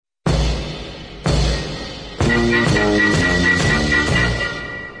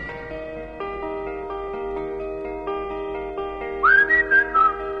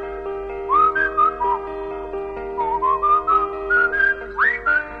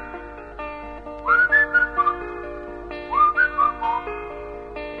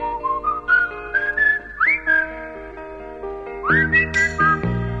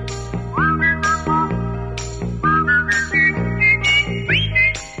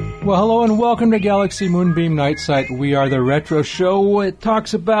Well, hello and welcome to Galaxy Moonbeam Night Site. We are the retro show. It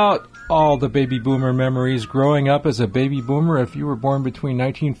talks about all the baby boomer memories growing up as a baby boomer. If you were born between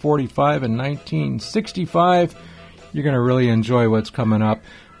 1945 and 1965, you're going to really enjoy what's coming up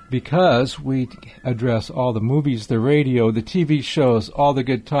because we address all the movies, the radio, the TV shows, all the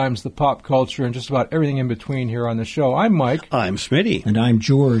good times, the pop culture, and just about everything in between here on the show. I'm Mike. I'm Smitty. And I'm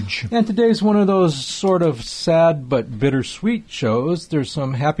George. And today's one of those sort of sad but bittersweet shows. There's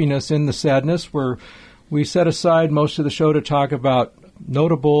some happiness in the sadness where we set aside most of the show to talk about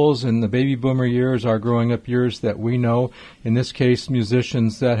notables in the baby boomer years, our growing up years that we know. In this case,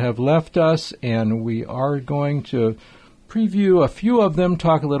 musicians that have left us, and we are going to preview a few of them,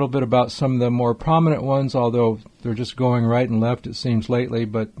 talk a little bit about some of the more prominent ones, although they're just going right and left, it seems, lately.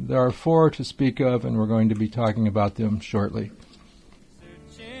 But there are four to speak of, and we're going to be talking about them shortly.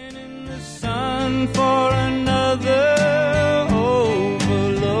 Searching in the sun for another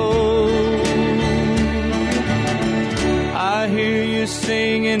overload. I hear you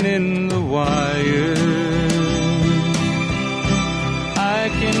singing in the wire. I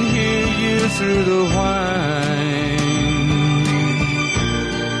can hear you through the whine.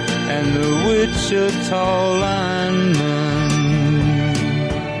 And the Wichita lineman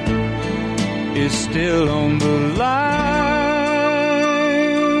is still on the line.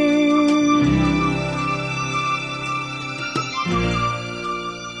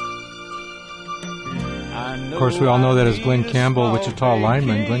 Of course, we all know that as Glen Campbell, Wichita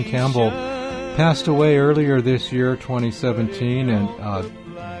lineman. Glen Campbell passed away earlier this year, 2017, and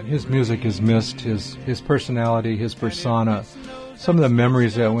his music is missed, his personality, his persona. Some of the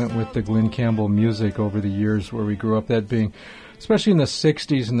memories that went with the Glen Campbell music over the years where we grew up, that being, especially in the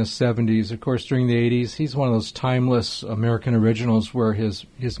 60s and the 70s, of course, during the 80s, he's one of those timeless American originals where his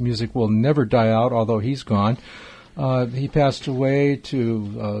music will never die out, although he's gone. He passed away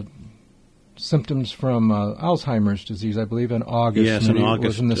to symptoms from Alzheimer's disease, I believe, in August. Yes, in August. It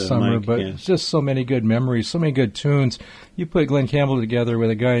was in the summer, Mike, but yes. Just so many good memories, so many good tunes. You put Glen Campbell together with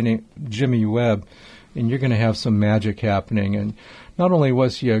a guy named Jimmy Webb, and you're going to have some magic happening. And not only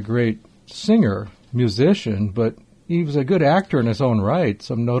was he a great singer, musician, but he was a good actor in his own right.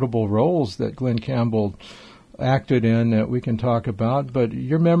 Some notable roles that Glen Campbell acted in that we can talk about. But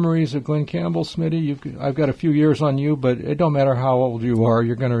your memories of Glen Campbell, Smitty, I've got a few years on you, but it don't matter how old you are,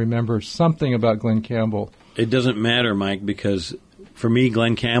 you're going to remember something about Glen Campbell. It doesn't matter, Mike, because for me,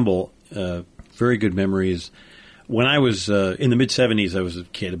 Glen Campbell, very good memories. When I was in the mid-'70s, I was a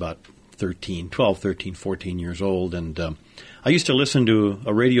kid about 12, 13, 14 years old, and I used to listen to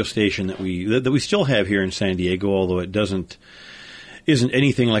a radio station that we still have here in San Diego, although it isn't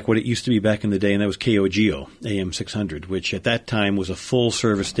anything like what it used to be back in the day, and that was KOGO, AM 600, which at that time was a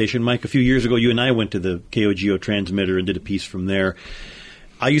full-service station. Mike, a few years ago, you and I went to the KOGO transmitter and did a piece from there.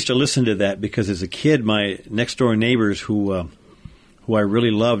 I used to listen to that because as a kid, my next-door neighbors who I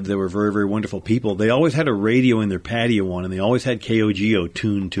really loved, they were very, very wonderful people, they always had a radio in their patio on, and they always had KOGO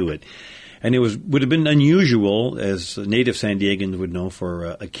tuned to it. And it would have been unusual, as native San Diegans would know,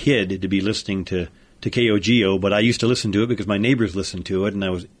 for a kid to be listening to KOGO, but I used to listen to it because my neighbors listened to it, and I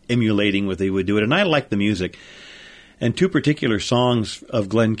was emulating what they would do it, and I liked the music. And two particular songs of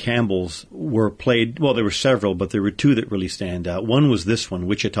Glen Campbell's were played, well, there were several, but there were two that really stand out. One was this one,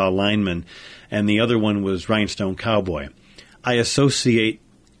 Wichita Lineman, and the other one was Rhinestone Cowboy. I associate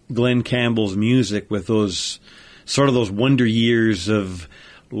Glen Campbell's music with those wonder years of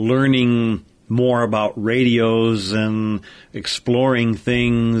learning more about radios and exploring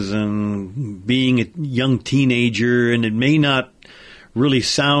things and being a young teenager, and it may not really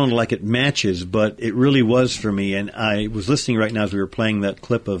sound like it matches, but it really was for me. And I was listening right now as we were playing that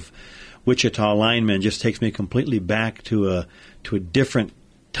clip of Wichita Lineman. Just takes me completely back to a different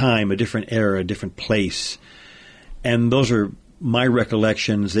time, a different era, a different place. And those are my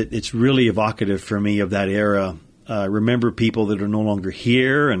recollections. It's really evocative for me of that era. Remember people that are no longer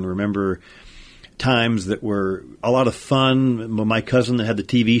here, and remember times that were a lot of fun. My cousin that had the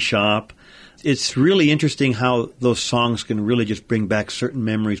TV shop. It's really interesting how those songs can really just bring back certain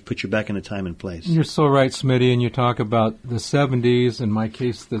memories, put you back in a time and place. You're so right, Smitty, and you talk about the 70s, in my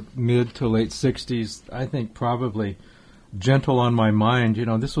case the mid to late 60s. I think probably Gentle on My Mind,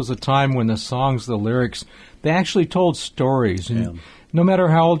 this was a time when the songs, the lyrics, they actually told stories. And no matter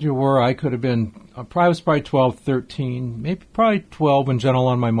how old you were, I could have been, I was probably 12, 13, maybe probably 12 when Gentle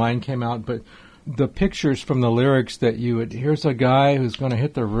on My Mind came out, but the pictures from the lyrics that here's a guy who's going to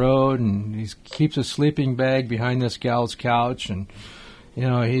hit the road, and he keeps a sleeping bag behind this gal's couch, and,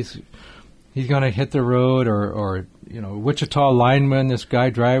 he's going to hit the road, or Wichita lineman, this guy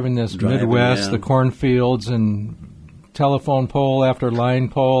driving Midwest, the cornfields, and telephone pole after line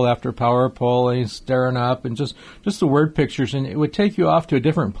pole after power pole, and he's staring up, and just the word pictures, and it would take you off to a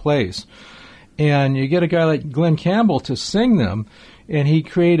different place. And you get a guy like Glen Campbell to sing them, and he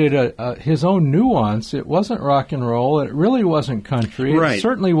created his own nuance. It wasn't rock and roll. It really wasn't country. Right. It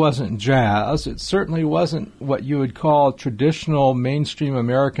certainly wasn't jazz. It certainly wasn't what you would call traditional mainstream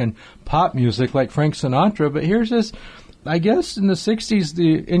American pop music like Frank Sinatra. But here's this, I guess in the 60s,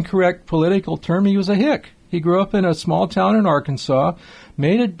 the incorrect political term, he was a hick. He grew up in a small town in Arkansas,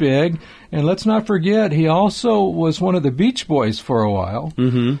 made it big, and let's not forget, he also was one of the Beach Boys for a while.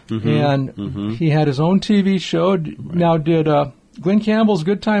 He had his own TV show. Right. Now, did Glen Campbell's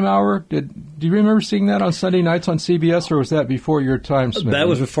Good Time Hour, do you remember seeing that on Sunday nights on CBS, or was that before your time, Smith? That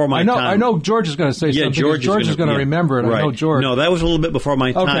was before my time. I know George is going to say something. George is going to remember it. Right. I know George. No, that was a little bit before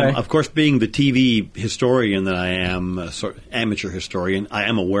my time. Okay. Of course, being the TV historian that I am, amateur historian, I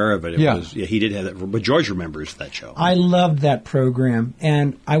am aware of it. He did have that, but George remembers that show. I loved that program,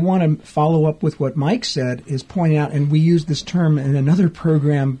 and I want to follow up with what Mike said, is point out, and we used this term in another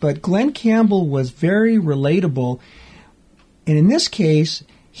program, but Glen Campbell was very relatable. And in this case,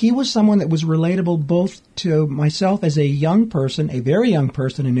 he was someone that was relatable both to myself as a young person, a very young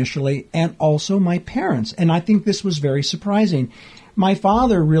person initially, and also my parents. And I think this was very surprising. My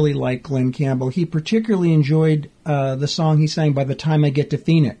father really liked Glen Campbell. He particularly enjoyed the song he sang, By the Time I Get to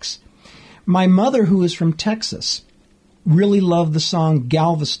Phoenix. My mother, who is from Texas, really loved the song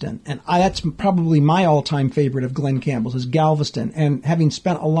Galveston. And that's probably my all-time favorite of Glen Campbell's, is Galveston. And having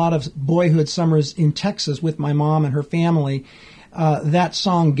spent a lot of boyhood summers in Texas with my mom and her family, that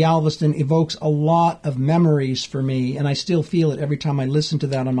song Galveston evokes a lot of memories for me, and I still feel it every time I listen to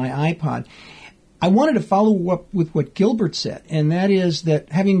that on my iPod. I wanted to follow up with what Gilbert said, and that is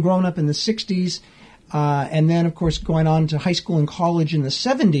that having grown up in the 60s, and then, of course, going on to high school and college in the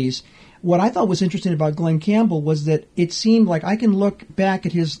 70s, what I thought was interesting about Glen Campbell was that it seemed like I can look back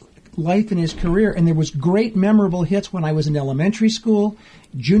at his life and his career, and there was great memorable hits when I was in elementary school,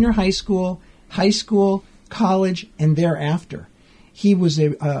 junior high school, college, and thereafter. He was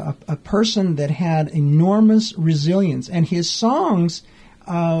a person that had enormous resilience, and his songs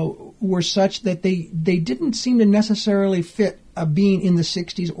were such that they didn't seem to necessarily fit being in the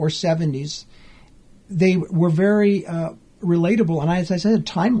 60s or 70s. They were very relatable, and as I said,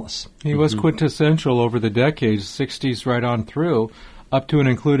 timeless. He was quintessential over the decades, 60s right on through, up to and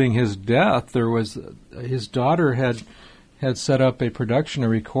including his death. There was his daughter had set up a production, a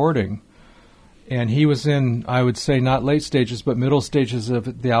recording, and he was in, I would say, not late stages, but middle stages of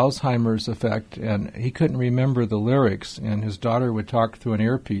the Alzheimer's effect, and he couldn't remember the lyrics, and his daughter would talk through an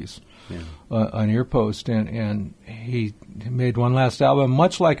earpiece, an earpost, and he made one last album,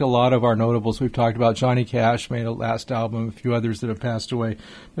 much like a lot of our notables we've talked about. Johnny Cash made a last album, a few others that have passed away.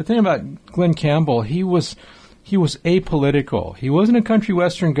 The thing about Glen Campbell, he was apolitical. He wasn't a country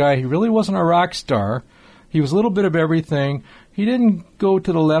western guy. He really wasn't a rock star. He was a little bit of everything. He didn't go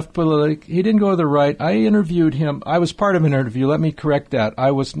to the left, but he didn't go to the right. I interviewed him. I was part of an interview. Let me correct that.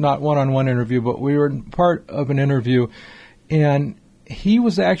 I was not one-on-one interview, but we were part of an interview. And he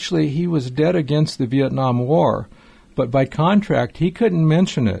was dead against the Vietnam War. But by contract, he couldn't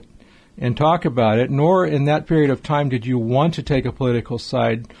mention it and talk about it, nor in that period of time did you want to take a political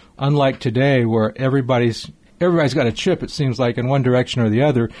side, unlike today where everybody's got a chip, it seems like, in one direction or the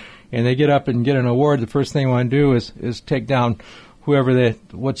other, and they get up and get an award. The first thing they want to do is take down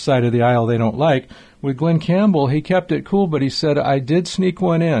what side of the aisle they don't like. With Glen Campbell, he kept it cool, but he said, I did sneak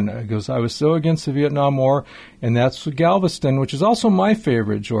one in. He goes, I was so against the Vietnam War, and that's Galveston, which is also my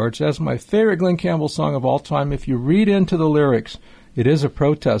favorite, George. That's my favorite Glen Campbell song of all time. If you read into the lyrics, it is a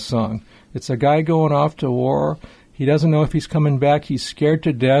protest song. It's a guy going off to war. He doesn't know if he's coming back. He's scared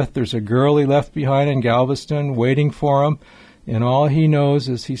to death. There's a girl he left behind in Galveston waiting for him, and all he knows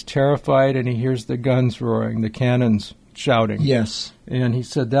is he's terrified, and he hears the guns roaring, the cannons shouting. Yes. And he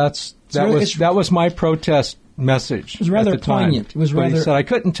said that was my protest message. It was rather poignant. He said I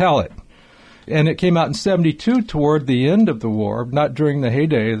couldn't tell it. And it came out in 1972 toward the end of the war, not during the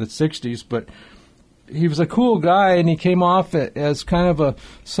heyday of the 60s, but he was a cool guy, and he came off as kind of a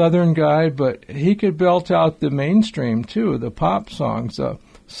Southern guy, but he could belt out the mainstream, too, the pop songs,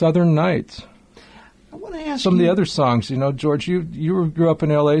 Southern Nights. I want to ask some of you, the other songs. You know, George, you grew up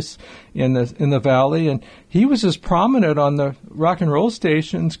in L.A. in the Valley, and he was as prominent on the rock and roll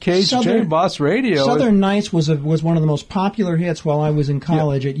stations, KHJ, Boss Radio. Southern Nights was one of the most popular hits while I was in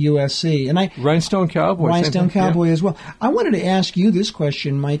college at USC, and Rhinestone Cowboy as well. I wanted to ask you this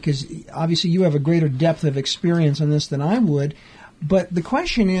question, Mike, because obviously you have a greater depth of experience on this than I would. But the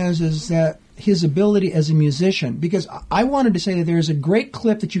question is that his ability as a musician, because I wanted to say that there's a great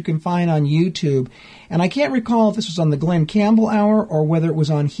clip that you can find on YouTube, and I can't recall if this was on the Glen Campbell Hour or whether it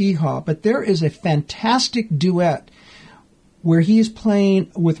was on Hee Haw, but there is a fantastic duet where he is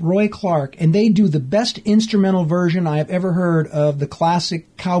playing with Roy Clark, and they do the best instrumental version I have ever heard of the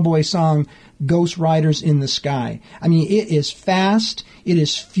classic cowboy song, Ghost Riders in the Sky. I mean, it is fast, it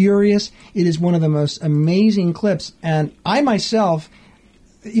is furious, it is one of the most amazing clips, and I myself,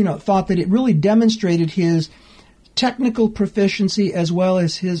 thought that it really demonstrated his technical proficiency as well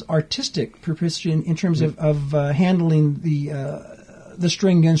as his artistic proficiency in terms of handling the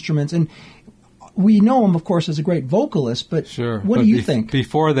stringed instruments. And we know him, of course, as a great vocalist, but what do you think?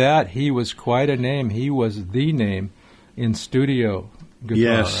 Before that, he was quite a name. He was the name in studio guitar.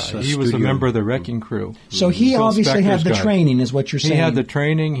 Yes, he was a member of the Wrecking Crew. So he Phil obviously had Spector's the guy. training, is what you're saying. He had the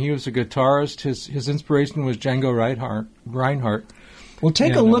training. He was a guitarist. His inspiration was Django Reinhardt. Well,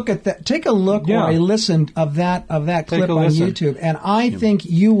 take a look at that. Take a look or a listen of that clip on YouTube, and I think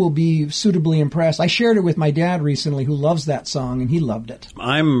you will be suitably impressed. I shared it with my dad recently, who loves that song, and he loved it.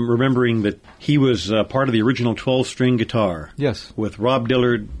 I'm remembering that he was part of the original 12-string guitar. Yes, with Rob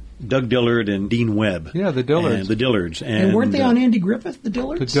Dillard, Doug Dillard, and Dean Webb. Yeah, the Dillards. And weren't they on Andy Griffith, the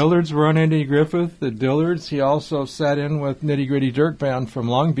Dillards? The Dillards were on Andy Griffith. The Dillards. He also sat in with Nitty Gritty Dirt Band from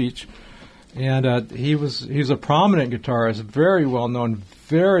Long Beach. And he's a prominent guitarist, very well known,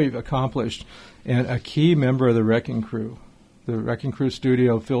 very accomplished, and a key member of the Wrecking Crew. The Wrecking Crew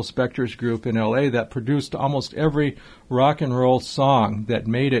studio, Phil Spector's group in L.A. that produced almost every rock and roll song that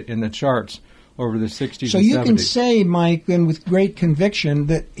made it in the charts over the 60s and 70s. So you can say, Mike, and with great conviction,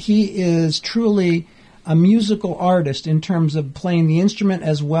 that he is truly a musical artist in terms of playing the instrument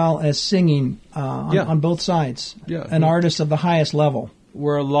as well as singing on both sides. Yeah. An artist of the highest level.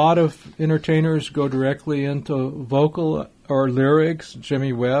 Where a lot of entertainers go directly into vocal or lyrics,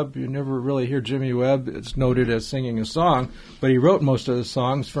 Jimmy Webb, you never really hear Jimmy Webb. It's noted as singing a song, but he wrote most of the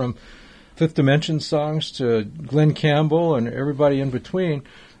songs, from Fifth Dimension songs to Glen Campbell and everybody in between.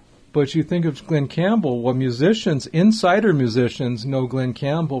 But you think of Glen Campbell, well, insider musicians know Glen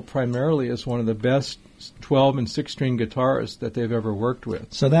Campbell primarily as one of the best 12 and 6-string guitarists that they've ever worked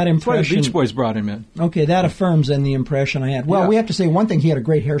with. So that impression... That's why the Beach Boys brought him in. Okay, that affirms then the impression I had. Well, we have to say one thing, he had a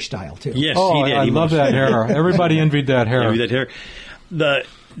great hairstyle, too. Yes, he did. I love that hair. Everybody envied that hair. The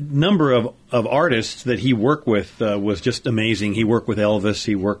number of artists that he worked with was just amazing. He worked with Elvis.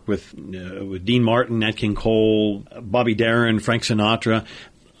 He worked with Dean Martin, Nat King Cole, Bobby Darin, Frank Sinatra.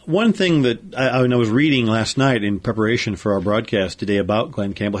 One thing that I was reading last night in preparation for our broadcast today about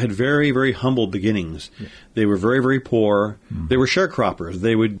Glen Campbell had very, very humble beginnings. Yeah. They were very, very poor. Mm. They were sharecroppers.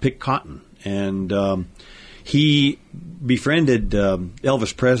 They would pick cotton. And he befriended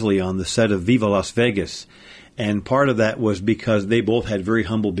Elvis Presley on the set of Viva Las Vegas. And part of that was because they both had very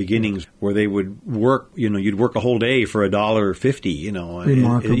humble beginnings, where they would work, you'd work a whole day for $1.50,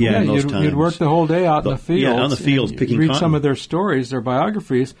 Remarkable. In those times. You'd work the whole day out in the fields. Yeah, on the fields picking cotton. Read some of their stories, their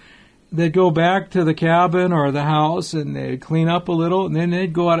biographies. They'd go back to the cabin or the house, and they'd clean up a little, and then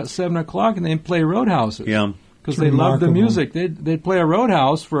they'd go out at 7 o'clock and they'd play roadhouses. Yeah. Because they loved the music. They'd play a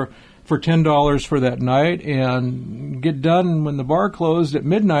roadhouse for $10 for that night, and get done when the bar closed at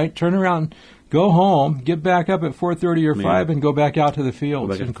midnight, turn around, go home, get back up at 4:30 or 5, and go back out to the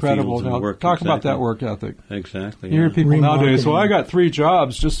fields. Incredible. Now, talk about that work ethic. Exactly. You hear people nowadays, well, I got 3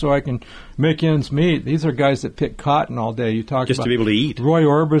 jobs just so I can make ends meet. These are guys that pick cotton all day. You talk just about to be able to eat. Roy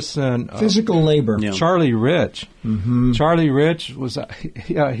Orbison. Physical labor. Yeah. Charlie Rich. Mm-hmm. Charlie Rich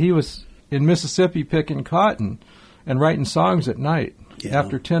he was in Mississippi picking cotton and writing songs at night. Yeah.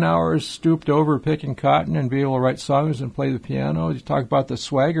 After 10 hours, stooped over picking cotton and be able to write songs and play the piano. You talk about the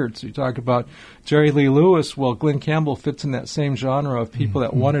Swaggarts. You talk about Jerry Lee Lewis. Well, Glen Campbell fits in that same genre of people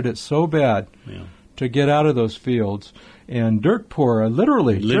that wanted it so bad to get out of those fields. And dirt poor,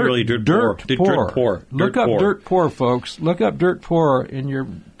 literally dirt poor. Look up dirt poor, folks. Look up dirt poor in your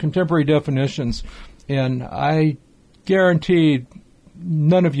contemporary definitions. And I guarantee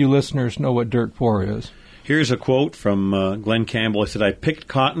none of you listeners know what dirt poor is. Here's a quote from Glen Campbell. He said, "I picked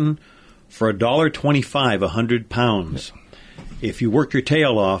cotton for $1.25 100 pounds." if you worked your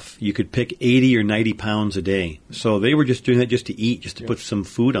tail off, you could pick 80 or 90 pounds a day. So they were just doing that just to eat, just to put some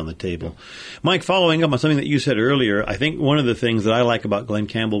food on the table. Mike, following up on something that you said earlier, I think one of the things that I like about Glen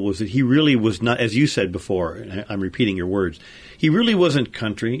Campbell was that he really was not, as you said before, and I'm repeating your words, he really wasn't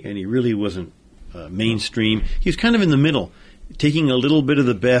country and he really wasn't mainstream. He was kind of in the middle, taking a little bit of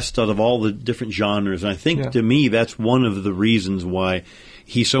the best out of all the different genres. And I think, to me, that's one of the reasons why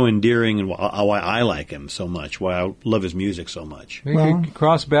he's so endearing and why I like him so much, why I love his music so much. He could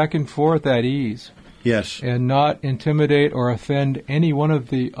cross back and forth at ease. Yes. And not intimidate or offend any one of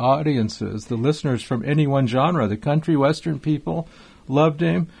the audiences, the listeners from any one genre. The country western people loved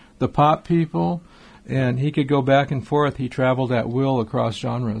him, the pop people, and he could go back and forth. He traveled at will across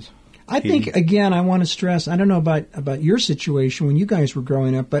genres. I think, again, I want to stress, I don't know about your situation when you guys were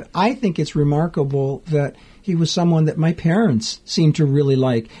growing up, but I think it's remarkable that he was someone that my parents seemed to really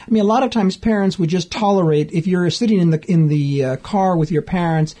like. I mean, a lot of times parents would just tolerate, if you're sitting in the car with your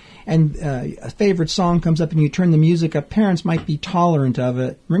parents and a favorite song comes up and you turn the music up, parents might be tolerant of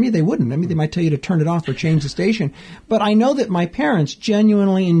it. Maybe they wouldn't. Maybe they might tell you to turn it off or change the station. But I know that my parents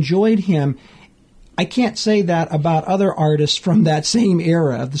genuinely enjoyed him. I can't say that about other artists from that same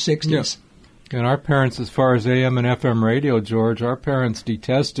era of the 60s. Yeah. And our parents, as far as AM and FM radio, George, our parents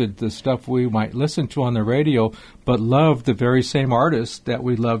detested the stuff we might listen to on the radio, but loved the very same artists that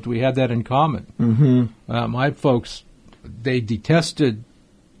we loved. We had that in common. Mm-hmm. My folks, they detested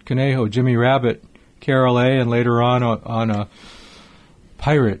Conejo, Jimmy Rabbit, Carol A., and later on a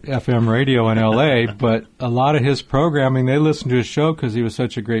pirate FM radio in L.A., but a lot of his programming, they listened to his show because he was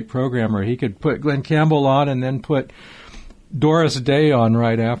such a great programmer. He could put Glen Campbell on and then put Doris Day on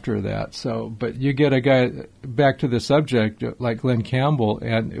right after that. So, but you get a guy, back to the subject, like Glen Campbell,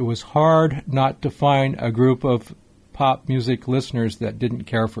 and it was hard not to find a group of pop music listeners that didn't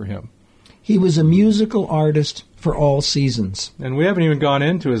care for him. He was a musical artist for all seasons. And we haven't even gone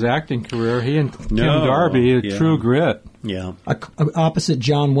into his acting career. He and Kim Darby, True Grit. Yeah. Opposite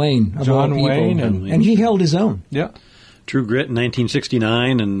John Wayne. Of all people. Wayne. And he held his own. Yeah. True Grit in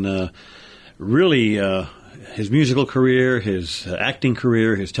 1969, and really his musical career, his acting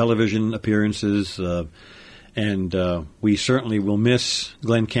career, his television appearances, and we certainly will miss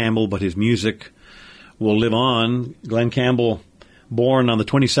Glen Campbell, but his music will live on. Glen Campbell, born on the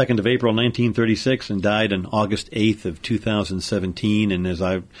 22nd of April, 1936, and died on August 8th of 2017. And as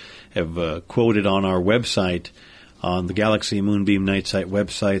I have quoted on our website, on the Galaxy Moonbeam Night Site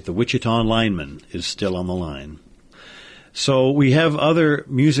website, the Wichita lineman is still on the line. So we have other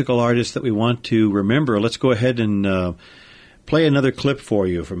musical artists that we want to remember. Let's go ahead and play another clip for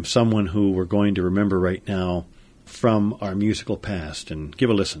you from someone who we're going to remember right now from our musical past, and give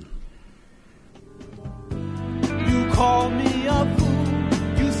a listen. You call me a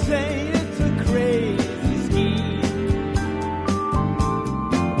fool, you say it's a crazy scheme.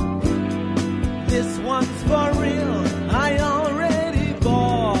 This one's for real, I already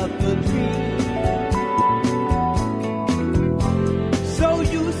bought the dream. So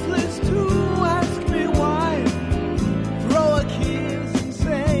useless to ask me why, throw a kiss and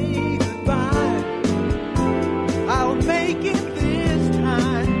say goodbye. I'll make it this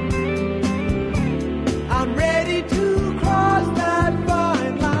time, I'm ready to cross that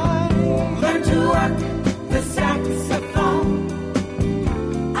fine line. Learn to work the saxophone,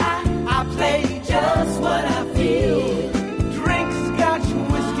 I play just what I feel. Drink Scotch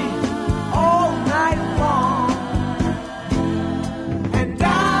whiskey all night long, and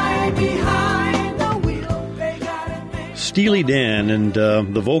die behind the wheel. They got it made. Steely Dan, and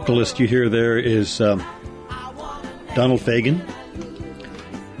the vocalist you hear there is Donald Fagen.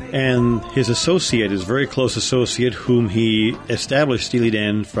 And his associate, his very close associate, whom he established Steely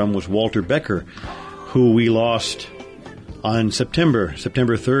Dan from, was Walter Becker, who we lost on September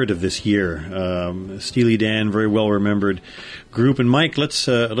 3rd of this year. Steely Dan, very well remembered group. And Mike, let's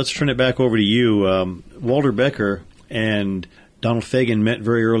turn it back over to you. Walter Becker and Donald Fagen met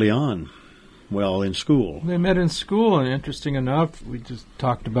very early on. Well, in school. They met in school, and interesting enough, we just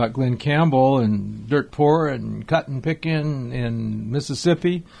talked about Glen Campbell and Dirt Poor and Cotton Pickin' in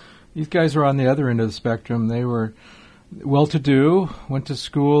Mississippi. These guys are on the other end of the spectrum. They were well-to-do, went to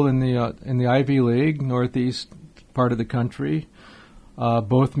school in the Ivy League, northeast part of the country,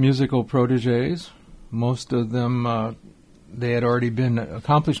 both musical protégés. Most of them, they had already been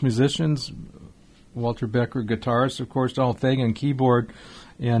accomplished musicians. Walter Becker, guitarist, of course, Donald Fagen, keyboard,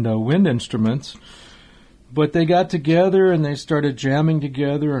 and wind instruments. But they got together and they started jamming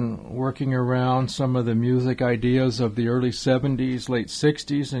together and working around some of the music ideas of the early 70s, late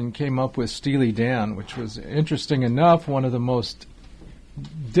 60s, and came up with Steely Dan, which was, interesting enough, one of the most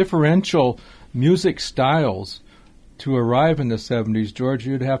differential music styles to arrive in the 70s, George,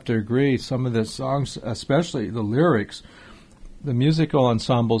 you'd have to agree, some of the songs, especially the lyrics, the musical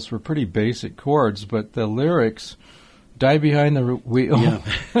ensembles were pretty basic chords, but the lyrics, die behind the wheel.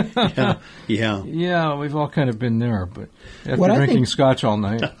 Yeah, we've all kind of been there, but after drinking scotch all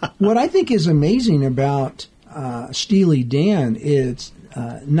night. What I think is amazing about Steely Dan is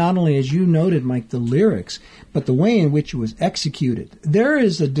not only, as you noted, Mike, the lyrics, but the way in which it was executed. There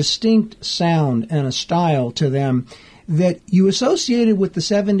is a distinct sound and a style to them that you associated with the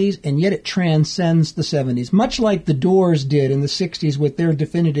 70s, and yet it transcends the 70s, much like the Doors did in the 60s with their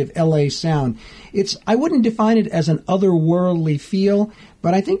definitive L.A. sound. I wouldn't define it as an otherworldly feel,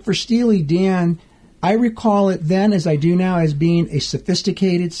 but I think for Steely Dan, I recall it then, as I do now, as being a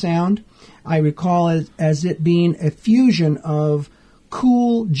sophisticated sound. I recall it as it being a fusion of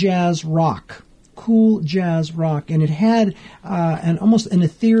cool jazz rock, and it had almost an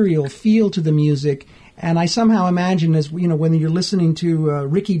ethereal feel to the music. And I somehow imagine, as when you're listening to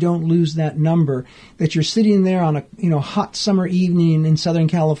Ricky Don't Lose That Number, that you're sitting there on a hot summer evening in Southern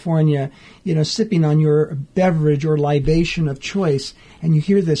California, sipping on your beverage or libation of choice, and you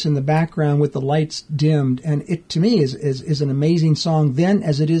hear this in the background with the lights dimmed, and it to me is an amazing song then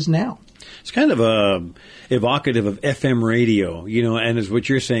as it is now. It's kind of evocative of FM radio, and as what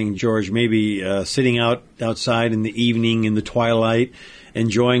you're saying, George, maybe sitting outside in the evening in the twilight,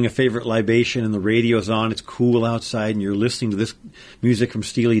 enjoying a favorite libation and the radio's on, it's cool outside and you're listening to this music from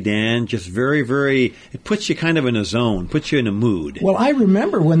Steely Dan, just very, very, it puts you kind of in a zone, puts you in a mood. Well, I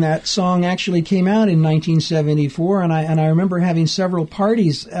remember when that song actually came out in 1974, and I remember having several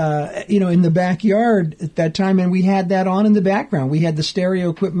parties, in the backyard at that time, and we had that on in the background. We had the stereo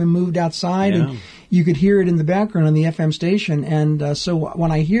equipment moved outside, and you could hear it in the background on the FM station, and so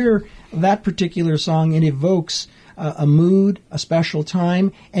when I hear that particular song, it evokes a mood, a special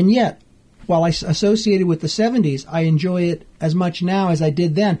time, and yet, while I associate it with the 70s, I enjoy it as much now as I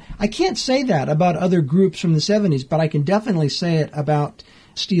did then. I can't say that about other groups from the 70s, but I can definitely say it about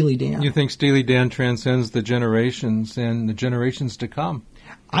Steely Dan. You think Steely Dan transcends the generations and the generations to come?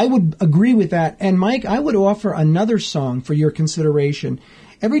 I would agree with that. And Mike, I would offer another song for your consideration.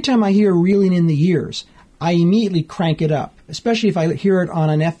 Every time I hear Reeling in the Years, I immediately crank it up, especially if I hear it on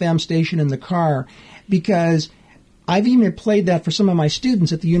an FM station in the car, because I've even played that for some of my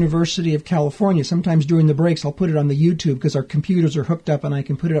students at the University of California. Sometimes during the breaks, I'll put it on the YouTube because our computers are hooked up and I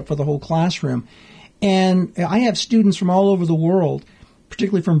can put it up for the whole classroom. And I have students from all over the world,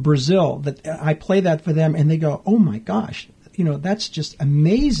 particularly from Brazil, that I play that for them and they go, oh my gosh, that's just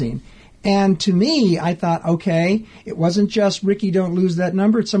amazing. And to me, I thought, okay, it wasn't just Ricky Don't Lose That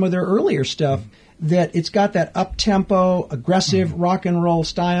Number, it's some of their earlier stuff, that it's got that up-tempo, aggressive rock and roll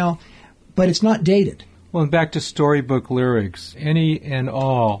style, but it's not dated. Well, and back to storybook lyrics. Any and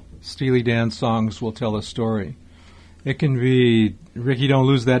all Steely Dan songs will tell a story. It can be Ricky Don't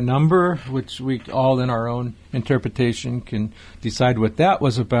Lose That Number, which we all in our own interpretation can decide what that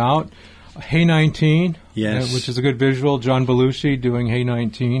was about. Hey 19, yes, which is a good visual. John Belushi doing Hey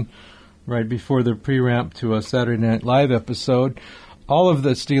 19 right before the pre-ramp to a Saturday Night Live episode. All of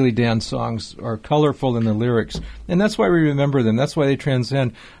the Steely Dan songs are colorful in the lyrics, and that's why we remember them. That's why they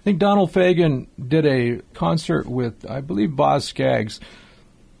transcend. I think Donald Fagen did a concert with, I believe, Boz Scaggs.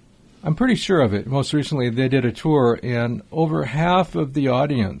 I'm pretty sure of it. Most recently, they did a tour, and over half of the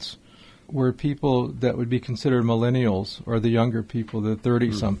audience were people that would be considered millennials, or the younger people, the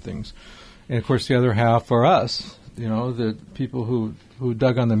 30-somethings. And, of course, the other half are us, the people who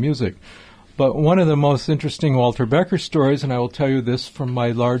dug on the music. But one of the most interesting Walter Becker stories, and I will tell you this from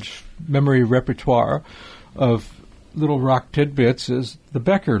my large memory repertoire of little rock tidbits, is the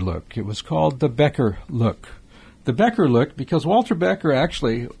Becker look. It was called the Becker look. The Becker look, because Walter Becker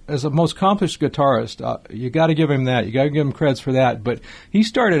actually, as a most accomplished guitarist, you got to give him that. You got to give him creds for that. But he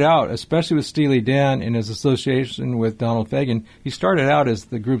started out, especially with Steely Dan in his association with Donald Fagen, he started out as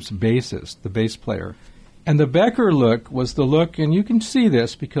the group's bassist, the bass player. And the Becker look was the look, and you can see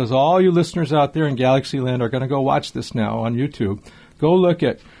this because all you listeners out there in Galaxy Land are going to go watch this now on YouTube. Go look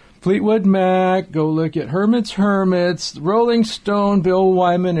at Fleetwood Mac, go look at Hermits, Rolling Stone, Bill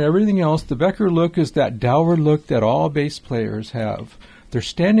Wyman, and everything else. The Becker look is that dour look that all bass players have. They're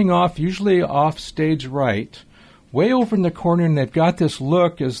standing off, usually off stage right, way over in the corner, and they've got this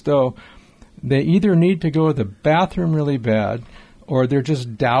look as though they either need to go to the bathroom really bad, or they're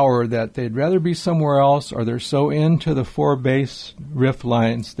just dour that they'd rather be somewhere else, or they're so into the four bass riff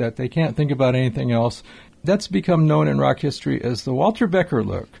lines that they can't think about anything else. That's become known in rock history as the Walter Becker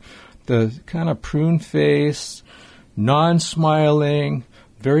look. The kind of prune face, non-smiling,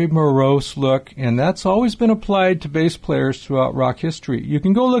 very morose look, and that's always been applied to bass players throughout rock history. You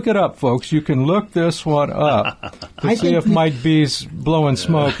can go look it up, folks. You can look this one up to see if Mike B's blowing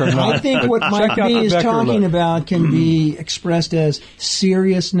smoke or not. I think what Mike B is talking about can be expressed as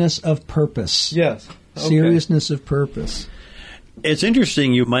seriousness of purpose. Yes. Okay. Seriousness of purpose. It's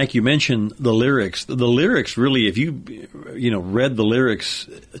interesting, Mike, you mentioned the lyrics. The lyrics really, if you read the lyrics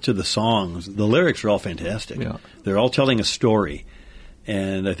to the songs, the lyrics are all fantastic. Yeah. They're all telling a story,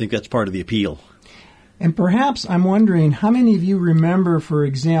 and I think that's part of the appeal. And perhaps I'm wondering how many of you remember, for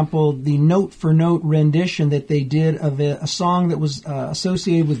example, the note-for-note rendition that they did of a song that was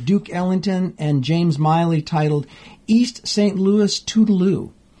associated with Duke Ellington and James Miley titled East St. Louis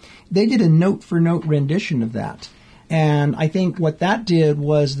Toodaloo. They did a note-for-note rendition of that. And I think what that did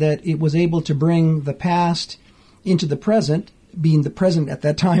was that it was able to bring the past into the present, being the present at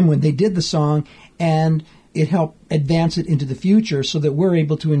that time when they did the song, and it helped advance it into the future so that we're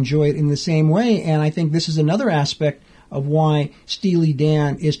able to enjoy it in the same way. And I think this is another aspect of why Steely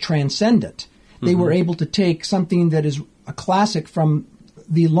Dan is transcendent. They were able to take something that is a classic from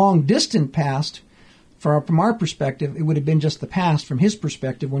the long-distant past. From our perspective, it would have been just the past from his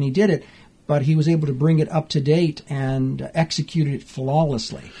perspective when he did it. But he was able to bring it up to date and execute it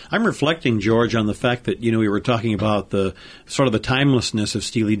flawlessly. I'm reflecting, George, on the fact that, we were talking about the sort of the timelessness of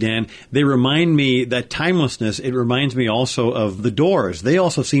Steely Dan. They remind me, that timelessness, it reminds me also of the Doors. They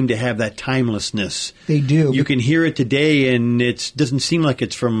also seem to have that timelessness. They do. You can hear it today, and it doesn't seem like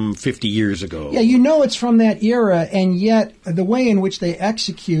it's from 50 years ago. Yeah, it's from that era, and yet the way in which they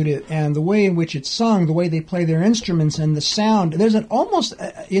execute it and the way in which it's sung, the way they play their instruments and the sound, there's an almost,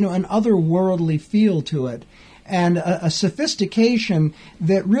 an otherworldly feel to it, and a sophistication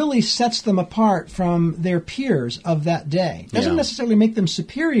that really sets them apart from their peers of that day. Doesn't necessarily make them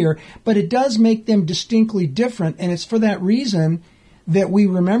superior, but it does make them distinctly different, and it's for that reason that we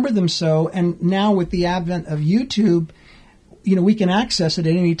remember them so. And now with the advent of YouTube, we can access it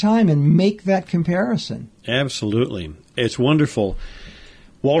at any time and make that comparison. Absolutely. It's wonderful.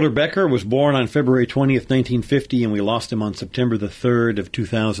 Walter Becker was born on February 20th, 1950, and we lost him on September the 3rd of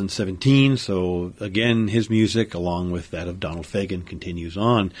 2017. So, again, his music, along with that of Donald Fagen, continues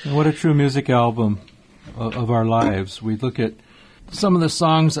on. What a true music album of our lives. We look at some of the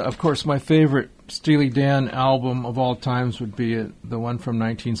songs. Of course, my favorite Steely Dan album of all times would be the one from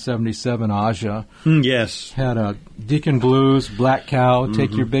 1977, Aja. Yes. Had a Deacon Blues, Black Cow,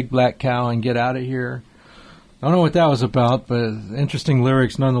 Take Your Big Black Cow and Get Out of Here. I don't know what that was about, but interesting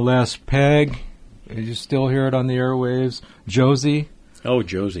lyrics nonetheless. Peg, you still hear it on the airwaves. Josie. Oh,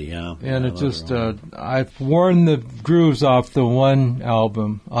 Josie, yeah. And it just, I've worn the grooves off the one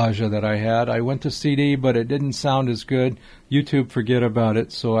album, Aja, that I had. I went to CD, but it didn't sound as good. YouTube, forget about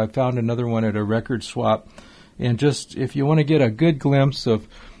it. So I found another one at a record swap. And just, if you want to get a good glimpse of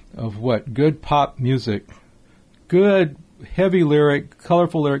what good pop music, good heavy lyric,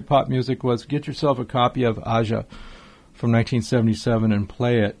 colorful lyric pop music was, get yourself a copy of Aja from 1977 and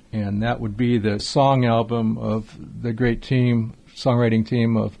play it. And that would be the song album of the great songwriting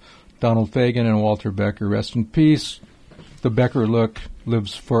team of Donald Fagen and Walter Becker. Rest in peace. The Becker look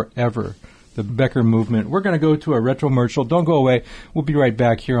lives forever. The Becker movement. We're going to go to a retromercial. Don't go away. We'll be right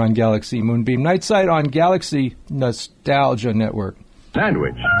back here on Galaxy Moonbeam Night Site on Galaxy Nostalgia Network.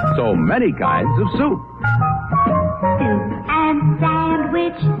 Sandwich. So many kinds of soup. Soup and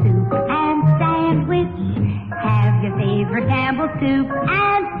sandwich, soup and sandwich. Have your favorite Campbell soup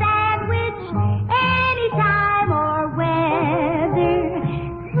and sandwich. Anytime or weather.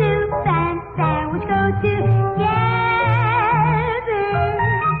 Soup and sandwich go together.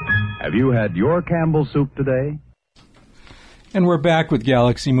 Have you had your Campbell soup today? And we're back with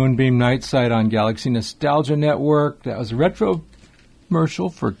Galaxy Moonbeam Night Site on Galaxy Nostalgia Network. That was a retro commercial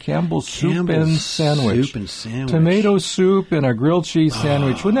for Campbell's Soup and Sandwich. Soup and sandwich. Tomato soup and a grilled cheese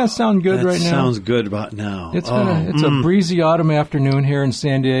sandwich. Wouldn't that sound good right now? That sounds good about now. It's a breezy autumn afternoon here in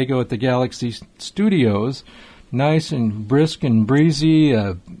San Diego at the Galaxy Studios. Nice and brisk and breezy,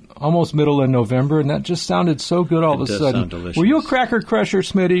 almost middle of November, and that just sounded so good all of a sudden. Sound delicious. Were you a cracker crusher,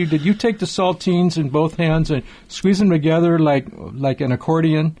 Smitty? Did you take the saltines in both hands and squeeze them together like an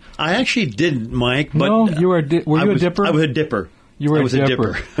accordion? I actually didn't, Mike. But no, you were. Were you a dipper? I was a dipper. You were a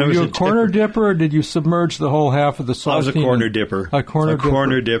dipper. Were you a corner dipper, or did you submerge the whole half of the saltine? I was a corner dipper. A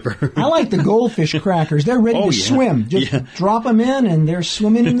corner dipper. I like the goldfish crackers. They're ready to swim. Just drop them in, and they're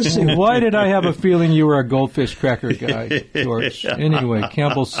swimming in the soup. Why did I have a feeling you were a goldfish cracker guy, George? Anyway,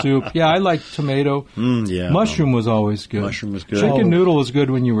 Campbell's soup. Yeah, I liked tomato. Mushroom was always good. Mushroom was good. Chicken noodle was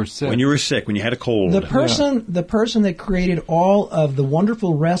good when you were sick. When you were sick, when you had a cold. The person that created all of the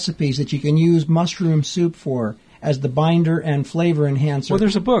wonderful recipes that you can use mushroom soup for as the binder and flavor enhancer. Well,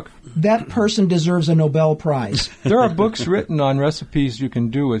 there's a book. That person deserves a Nobel Prize. There are books written on recipes you can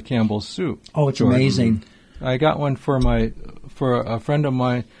do with Campbell's soup. Oh, it's Jordan. amazing. I got one for a friend of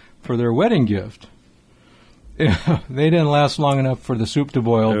mine for their wedding gift. They didn't last long enough for the soup to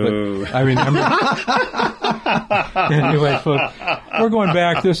boil, but I remember. Anyway, folks, we're going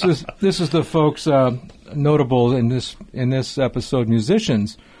back. This is the folks notable in this episode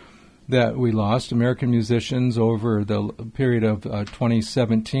musicians that we lost, American musicians over the period of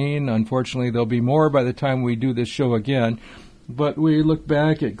 2017. Unfortunately, there'll be more by the time we do this show again. But we look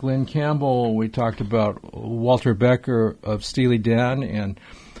back at Glen Campbell. We talked about Walter Becker of Steely Dan, and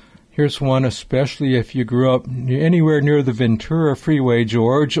here's one, especially if you grew up anywhere near the Ventura Freeway,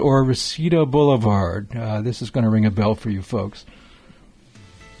 George, or Reseda Boulevard. This is going to ring a bell for you folks.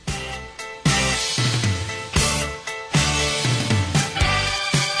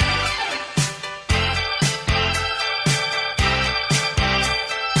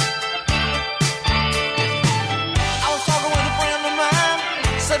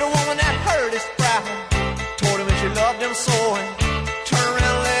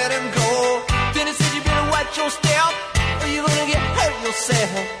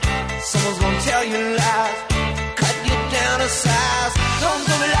 Someone's gonna tell you lies, cut you down to size. Don't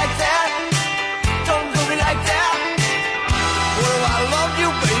do me like that, don't do me like that. Well, I love you,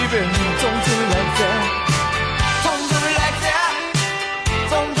 baby, don't do me like that. Don't do me like that,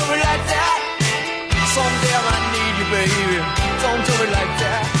 don't do me like that. Someday I might need you, baby, don't do me like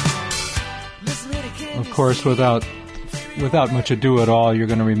that. Listen to the kid. Of course, without much ado at all, you're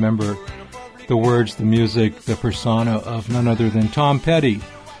going to remember the words, the music, the persona of none other than Tom Petty,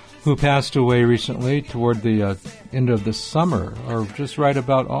 who passed away recently toward the end of the summer, or just right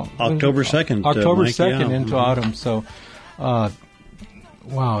about October 2nd. October Mike, 2nd yeah. into autumn. So,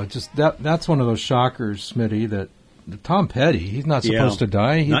 wow, just that's one of those shockers, Smitty, that Tom Petty, he's not supposed to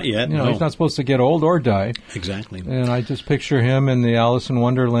die. Not yet, no. He's not supposed to get old or die. Exactly. And I just picture him in the Alice in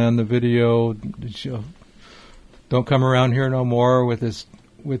Wonderland, the video, Don't Come Around Here No More, with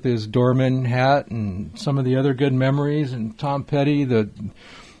his doorman hat and some of the other good memories, and Tom Petty,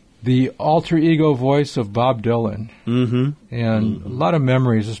 the alter ego voice of Bob Dylan. Mm-hmm. And a lot of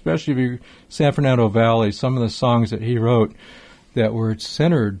memories, especially if you San Fernando Valley, some of the songs that he wrote that were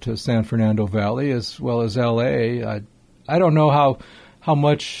centered to San Fernando Valley as well as L.A. I don't know how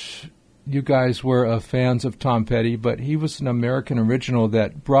much you guys were fans of Tom Petty, but he was an American original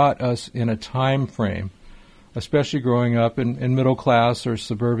that brought us in a time frame, especially growing up in middle class or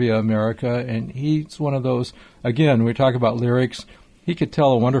suburbia America. And he's one of those, again, we talk about lyrics. He could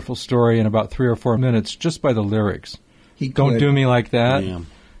tell a wonderful story in about 3 or 4 minutes just by the lyrics. Don't do me like that.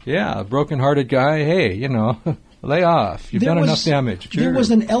 Yeah, a broken-hearted guy, hey, lay off. You've done enough damage. There was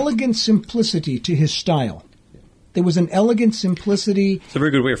an elegant simplicity to his style. There was an elegant simplicity. It's a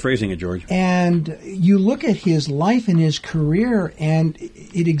very good way of phrasing it, George. And you look at his life and his career, and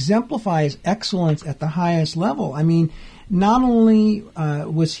it exemplifies excellence at the highest level. I mean, not only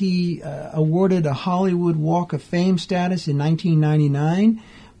was he awarded a Hollywood Walk of Fame status in 1999,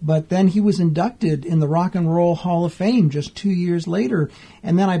 but then he was inducted in the Rock and Roll Hall of Fame just 2 years later.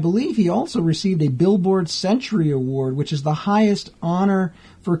 And then I believe he also received a Billboard Century Award, which is the highest honor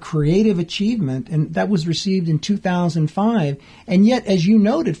for creative achievement, and that was received in 2005. And yet, as you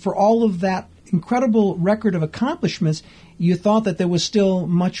noted, for all of that incredible record of accomplishments, you thought that there was still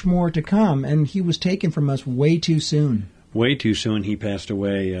much more to come, and he was taken from us way too soon. Way too soon. He passed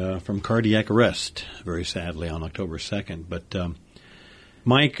away from cardiac arrest, very sadly, on October 2nd. But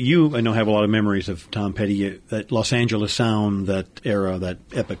Mike, you, I know, have a lot of memories of Tom Petty, that Los Angeles sound, that era, that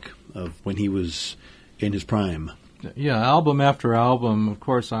epoch of when he was in his prime. Yeah, album after album. Of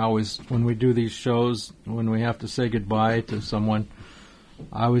course, I always, when we do these shows, when we have to say goodbye to someone,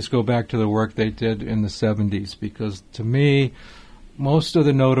 I always go back to the work they did in the 70s, because to me, most of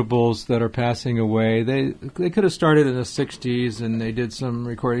the notables that are passing away, they could have started in the 60s and they did some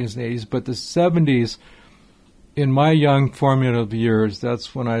recordings in the 80s, but the 70s, in my young formative years,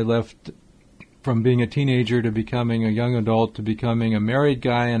 that's when I left from being a teenager to becoming a young adult to becoming a married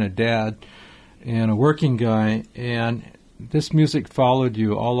guy and a dad and a working guy, and this music followed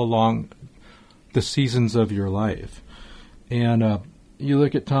you all along the seasons of your life. And you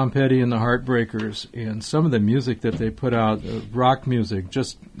look at Tom Petty and the Heartbreakers and some of the music that they put out, rock music,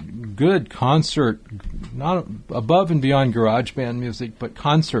 just good concert, not above and beyond garage band music, but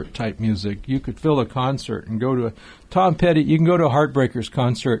concert-type music. You could fill a concert and go to a Tom Petty, you can go to a Heartbreakers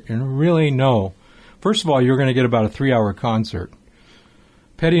concert and really know, first of all, you're going to get about a 3-hour concert.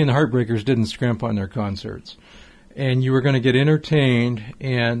 Petty and the Heartbreakers didn't scrimp on their concerts. And you were going to get entertained,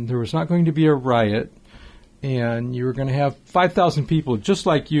 and there was not going to be a riot. and you were going to have 5,000 people just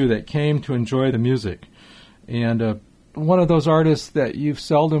like you that came to enjoy the music. And one of those artists that you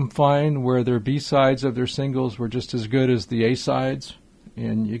seldom find where their B-sides of their singles were just as good as the A-sides.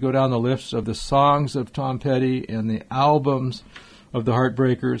 And you go down the lists of the songs of Tom Petty and the albums of the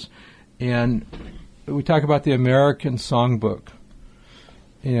Heartbreakers, and we talk about the American Songbook.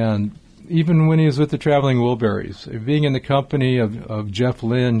 And even when he was with the Traveling Wilburys, being in the company of Jeff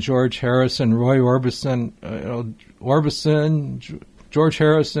Lynne, George Harrison, Roy Orbison, George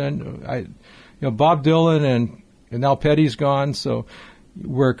Harrison, Bob Dylan, and now Petty's gone, so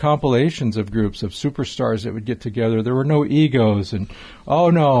were compilations of groups of superstars that would get together. There were no egos and, oh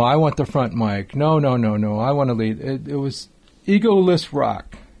no, I want the front mic. No, I want to lead. It was egoless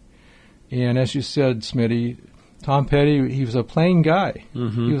rock. And as you said, Smitty, Tom Petty, he was a plain guy.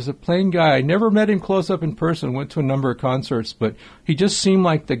 Mm-hmm. He was a plain guy. I never met him close up in person, went to a number of concerts, but he just seemed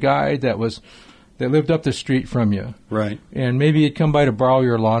like the guy that lived up the street from you. Right. And maybe he'd come by to borrow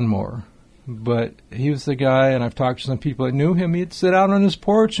your lawnmower. But he was the guy, and I've talked to some people that knew him. He'd sit out on his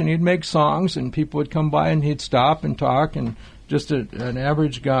porch, and he'd make songs, and people would come by, and he'd stop and talk, and just an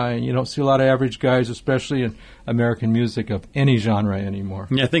average guy. And you don't see a lot of average guys, especially in American music of any genre anymore.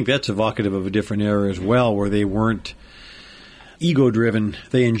 Yeah, I think that's evocative of a different era as well, where they weren't ego-driven.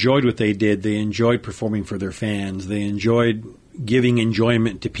 They enjoyed what they did. They enjoyed performing for their fans. They enjoyed giving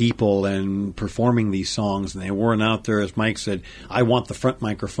enjoyment to people and performing these songs. And they weren't out there, as Mike said, I want the front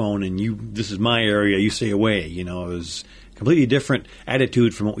microphone and this is my area, you say away. It was a completely different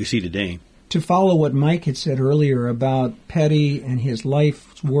attitude from what we see today. To follow what Mike had said earlier about Petty and his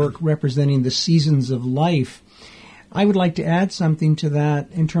life's work representing the seasons of life, I would like to add something to that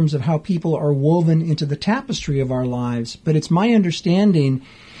in terms of how people are woven into the tapestry of our lives. But it's my understanding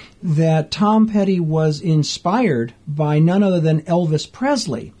that Tom Petty was inspired by none other than Elvis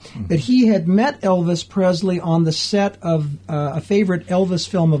Presley. Mm-hmm. That he had met Elvis Presley on the set of a favorite Elvis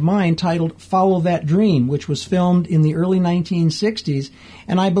film of mine titled Follow That Dream, which was filmed in the early 1960s.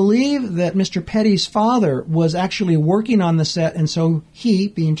 And I believe that Mr. Petty's father was actually working on the set, and so he,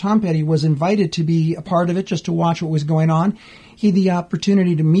 being Tom Petty, was invited to be a part of it just to watch what was going on. He had the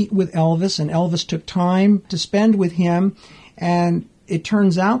opportunity to meet with Elvis, and Elvis took time to spend with him, and it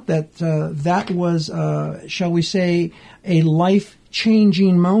turns out that that was, shall we say, a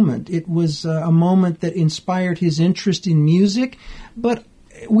life-changing moment. It was a moment that inspired his interest in music. But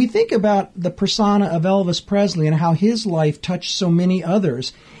we think about the persona of Elvis Presley and how his life touched so many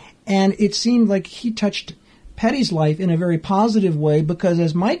others. And it seemed like he touched Petty's life in a very positive way because,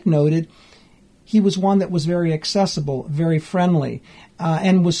 as Mike noted, he was one that was very accessible, very friendly,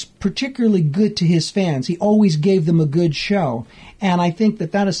 and was particularly good to his fans. He always gave them a good show. And I think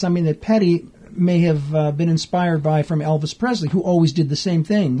that is something that Petty may have been inspired by from Elvis Presley, who always did the same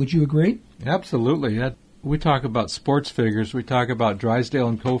thing. Would you agree? Absolutely. We talk about sports figures. We talk about Drysdale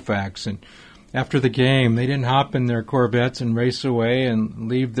and Koufax. And after the game, they didn't hop in their Corvettes and race away and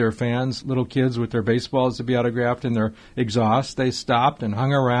leave their fans, little kids with their baseballs to be autographed in their exhaust. They stopped and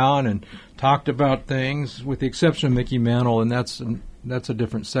hung around and talked about things, with the exception of Mickey Mantle, and that's a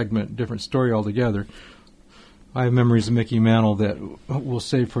different segment, different story altogether. I have memories of Mickey Mantle that we'll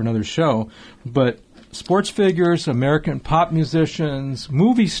save for another show. But sports figures, American pop musicians,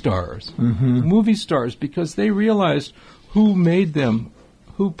 movie stars, because they realized who made them,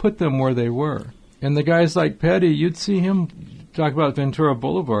 who put them where they were. And the guys like Petty, you'd see him talk about Ventura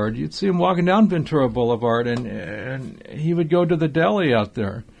Boulevard. You'd see him walking down Ventura Boulevard, and he would go to the deli out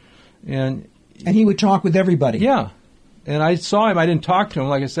there. And he would talk with everybody. Yeah. And I saw him. I didn't talk to him.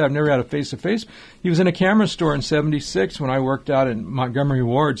 Like I said, I've never had a face-to-face. He was in a camera store in '76 when I worked out in Montgomery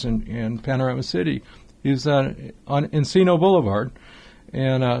Wards in Panorama City. He was on Encino Boulevard,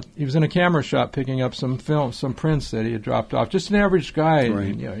 and he was in a camera shop picking up some film, some prints that he had dropped off. Just an average guy. Right.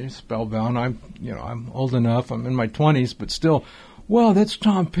 And, he's spellbound. I'm old enough. I'm in my 20s, but still, wow, that's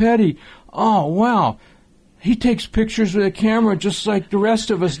Tom Petty. Oh, wow. He takes pictures with a camera just like the rest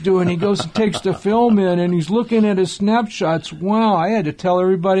of us do, and he goes and takes the film in, and he's looking at his snapshots. Wow, I had to tell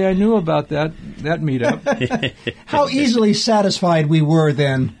everybody I knew about that meetup. How easily satisfied we were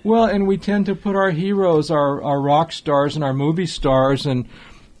then. Well, and we tend to put our heroes, our rock stars and our movie stars and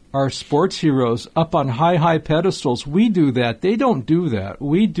our sports heroes up on high pedestals. We do that. They don't do that.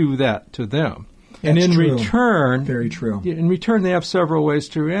 We do that to them. And in return, very true. In return, they have several ways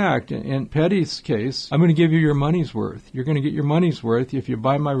to react. In Petty's case, I'm going to give you your money's worth. You're going to get your money's worth. If you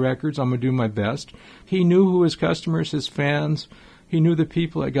buy my records, I'm going to do my best. He knew who his customers, his fans. He knew the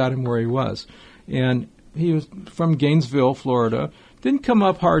people that got him where he was. And he was from Gainesville, Florida, didn't come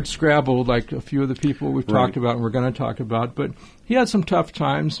up hard scrabbled like a few of the people we've talked about and we're going to talk about, but he had some tough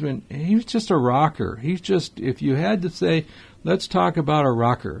times. I mean, he was just a rocker. He's just, if you had to say, let's talk about a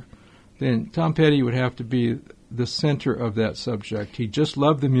rocker, then Tom Petty would have to be the center of that subject. He just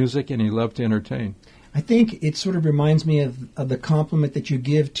loved the music and he loved to entertain. I think it sort of reminds me of the compliment that you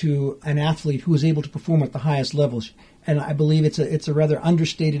give to an athlete who is able to perform at the highest levels. And I believe it's a rather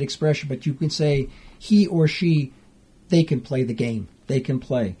understated expression, but you can say he or she, they can play the game. They can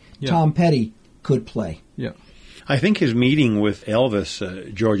play. Yeah. Tom Petty could play. Yeah. I think his meeting with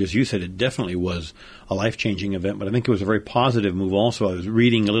Elvis, George, as you said, it definitely was a life-changing event, but I think it was a very positive move also. I was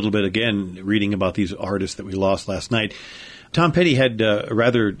reading a little bit again, reading about these artists that we lost last night. Tom Petty had a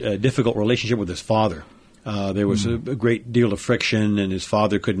rather difficult relationship with his father. There was a great deal of friction, and his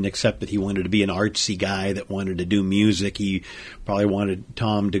father couldn't accept that he wanted to be an artsy guy that wanted to do music. He probably wanted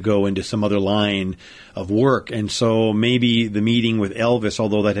Tom to go into some other line of work. And so maybe the meeting with Elvis,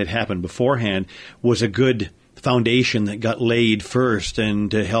 although that had happened beforehand, was a good foundation that got laid first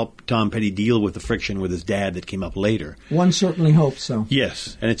and to help Tom Petty deal with the friction with his dad that came up later. One certainly hopes so.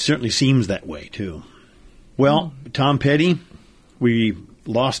 Yes, and it certainly seems that way, too. Well, Tom Petty, we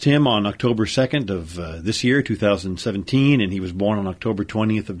lost him on October 2nd of this year, 2017, and he was born on October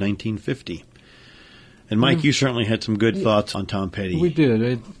 20th of 1950. And Mike, you certainly had some good thoughts on Tom Petty. We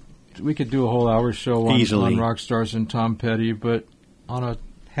did. We could do a whole hour show on rock stars and Tom Petty, but on a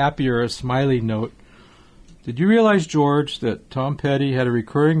happier, a smiley note, did you realize, George, that Tom Petty had a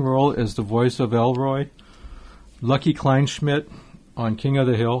recurring role as the voice of Elroy, Lucky Kleinschmidt, on King of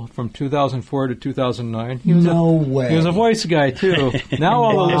the Hill from 2004 to 2009. No way. He was a voice guy, too. Now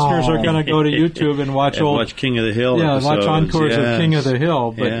all the listeners are going to go to YouTube and watch watch King of the Hill episodes. Watch encores of King of the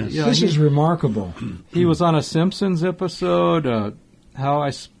Hill. But this is remarkable. He was on a Simpsons episode, How I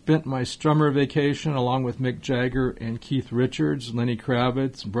Spent My Summer Vacation, along with Mick Jagger and Keith Richards, Lenny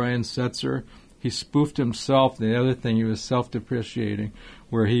Kravitz, Brian Setzer. He spoofed himself. The other thing, he was self-depreciating,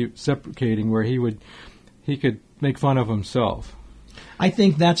 where he could make fun of himself. I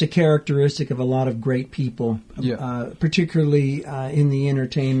think that's a characteristic of a lot of great people, particularly in the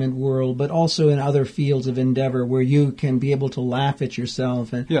entertainment world, but also in other fields of endeavor where you can be able to laugh at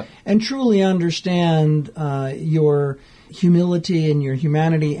yourself and truly understand your humility and your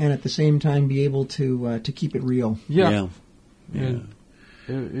humanity, and at the same time be able to keep it real. Yeah.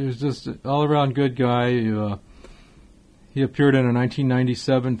 He was just an all-around good guy. He appeared in a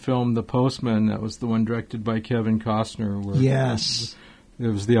 1997 film, The Postman. That was the one directed by Kevin Costner. Yes. It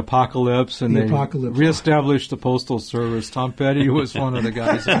was the apocalypse, and they reestablished the Postal Service. Tom Petty was one of the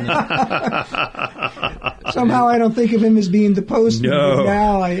guys in it. Somehow I don't think of him as being the postman, but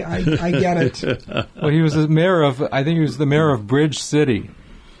now I get it. Well, he was the mayor of Bridge City.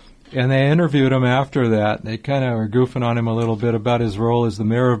 And they interviewed him after that. They kind of were goofing on him a little bit about his role as the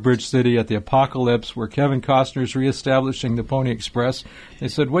mayor of Bridge City at the apocalypse, where Kevin Costner's reestablishing the Pony Express. They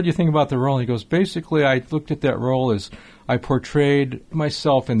said, "What do you think about the role?" And he goes, "Basically, I looked at that role as I portrayed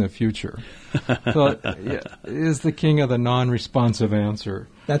myself in the future." So, is the king of the non-responsive answer.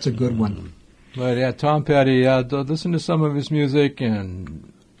 That's a good one. But Tom Petty, listen to some of his music,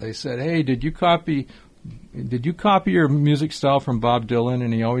 and they said, "Hey, did you copy your music style from Bob Dylan?"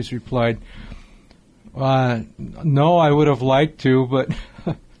 And he always replied, "No, I would have liked to, but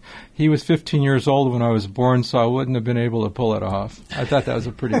he was 15 years old when I was born, so I wouldn't have been able to pull it off." I thought that was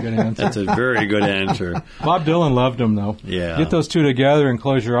a pretty good answer. That's a very good answer. Bob Dylan loved him, though. Yeah. Get those two together and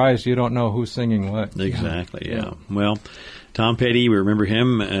close your eyes, you don't know who's singing what. Exactly, yeah. Well, Tom Petty, we remember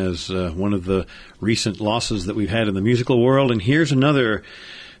him as one of the recent losses that we've had in the musical world, and here's another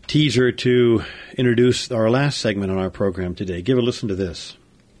teaser to introduce our last segment on our program today. Give a listen to this.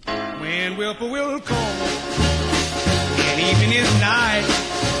 When will call, and evening is night,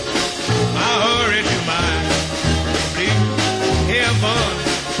 I hurry to my blue heaven.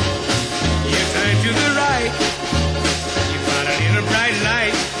 You turn to the right, you find a little bright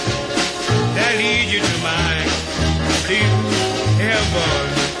light that leads you to my blue heaven.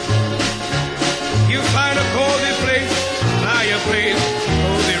 You find a cozy place, fireplace,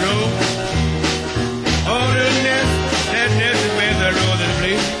 cozy room. Oh, the nest, that nest is where the roses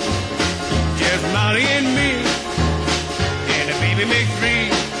bloom. Just Molly and me, and the baby makes three.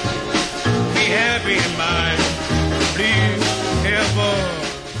 Be happy in my blue heaven.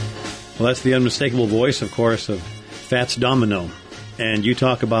 Well, that's the unmistakable voice, of course, of Fats Domino. And you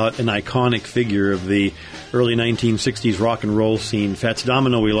talk about an iconic figure of the early 1960s rock and roll scene. Fats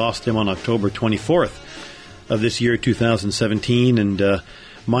Domino, we lost him on October 24th this year, 2017. And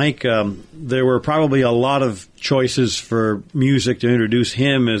Mike, there were probably a lot of choices for music to introduce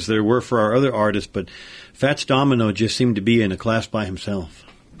him as there were for our other artists, but Fats Domino just seemed to be in a class by himself.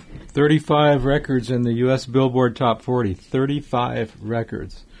 35 records in the U.S. Billboard Top 40. 35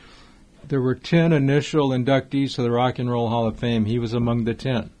 records. There were 10 initial inductees to the Rock and Roll Hall of Fame. He was among the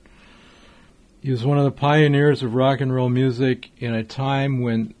 10. He was one of the pioneers of rock and roll music in a time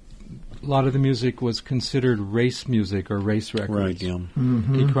when a lot of the music was considered race music or race records. Right, yeah.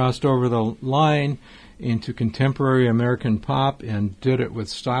 Mm-hmm. He crossed over the line into contemporary American pop and did it with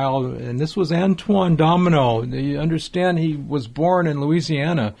style. And this was Antoine Domino. You understand he was born in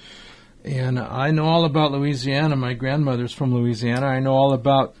Louisiana. And I know all about Louisiana. My grandmother's from Louisiana. I know all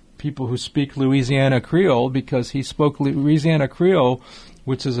about people who speak Louisiana Creole because he spoke Louisiana Creole,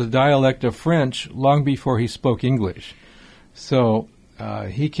 which is a dialect of French, long before he spoke English. So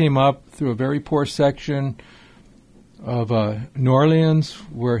he came up through a very poor section of New Orleans,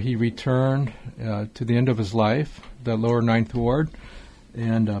 where he returned to the end of his life, the lower Ninth Ward.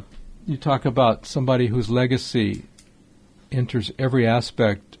 And you talk about somebody whose legacy enters every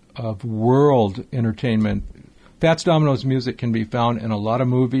aspect of world entertainment. Fats Domino's music can be found in a lot of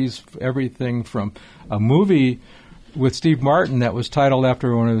movies, everything from a movie with Steve Martin that was titled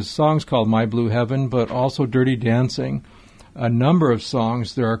after one of his songs called My Blue Heaven, but also Dirty Dancing. A number of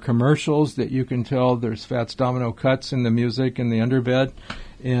songs. There are commercials that you can tell there's Fats Domino cuts in the music in the underbed,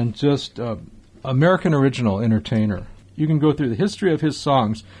 and just American original entertainer. You can go through the history of his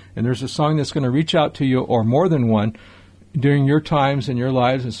songs, and there's a song that's going to reach out to you, or more than one, during your times in your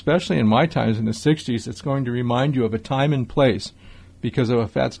lives, especially in my times in the 60s. It's going to remind you of a time and place because of a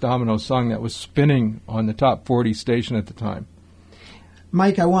Fats Domino song that was spinning on the top 40 station at the time.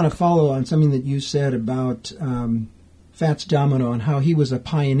 Mike, I want to follow on something that you said about Fats Domino and how he was a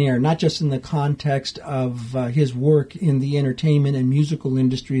pioneer, not just in the context of his work in the entertainment and musical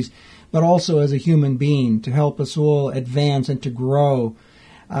industries, but also as a human being to help us all advance and to grow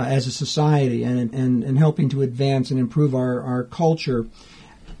as a society and helping to advance and improve our culture.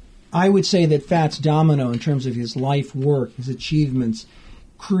 I would say that Fats Domino, in terms of his life work, his achievements,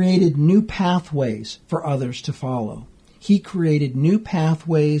 created new pathways for others to follow. He created new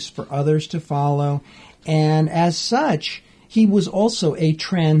pathways for others to follow, and as such, he was also a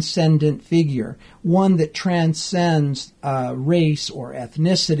transcendent figure, one that transcends race or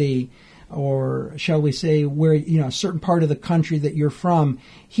ethnicity, or shall we say, where a certain part of the country that you're from.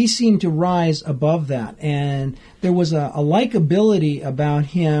 He seemed to rise above that, and there was a likability about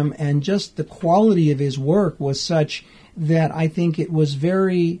him, and just the quality of his work was such that I think it was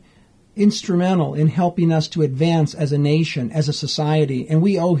very instrumental in helping us to advance as a nation, as a society, and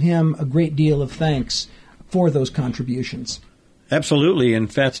we owe him a great deal of thanks for those contributions. Absolutely,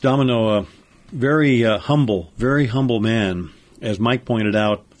 and Fats Domino, a very humble man, as Mike pointed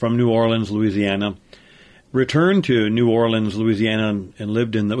out, from New Orleans, Louisiana, returned to New Orleans, Louisiana, and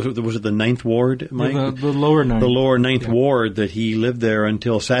lived in, was it the Ninth Ward, Mike? The lower Ninth. The lower Ninth Ward, that he lived there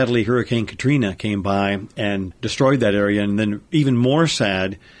until, sadly, Hurricane Katrina came by and destroyed that area. And then even more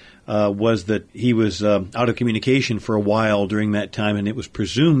sad was that he was out of communication for a while during that time, and it was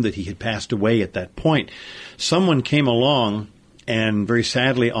presumed that he had passed away at that point. Someone came along and very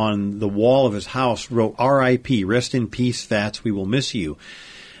sadly on the wall of his house wrote, R.I.P., rest in peace, Fats, we will miss you.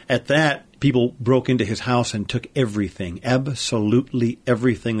 At that, people broke into his house and took everything, absolutely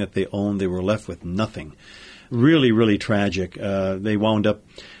everything that they owned. They were left with nothing. Really, really tragic. They wound up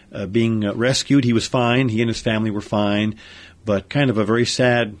being rescued. He was fine. He and his family were fine, but kind of a very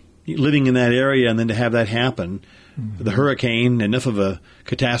sad living in that area, and then to have that happen. Mm-hmm. The hurricane, enough of a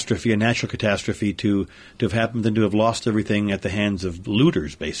catastrophe, a natural catastrophe, to have happened than to have lost everything at the hands of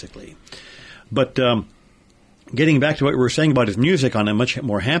looters, basically. But getting back to what we were saying about his music on a much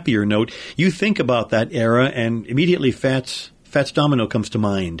more happier note, you think about that era, and immediately Fats Domino comes to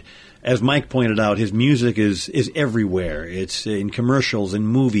mind. As Mike pointed out, his music is everywhere. It's in commercials and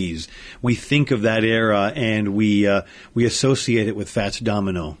movies. We think of that era, and we associate it with Fats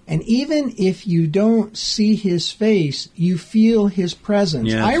Domino. And even if you don't see his face, you feel his presence.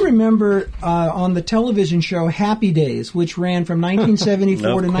 Yes. I remember on the television show Happy Days, which ran from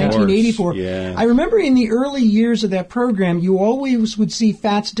 1974 to 1984. Yeah. I remember in the early years of that program, you always would see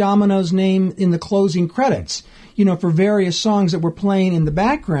Fats Domino's name in the closing credits, for various songs that were playing in the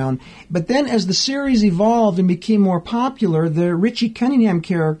background. But then as the series evolved and became more popular, the Richie Cunningham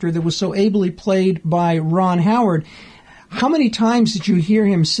character that was so ably played by Ron Howard, how many times did you hear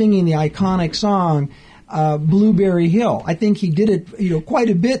him singing the iconic song, Blueberry Hill? I think he did it,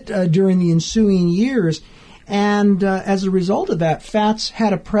 quite a bit during the ensuing years. And as a result of that, Fats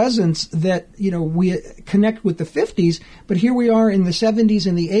had a presence that, we connect with the 50s, but here we are in the 70s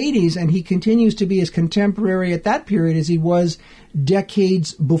and the 80s, and he continues to be as contemporary at that period as he was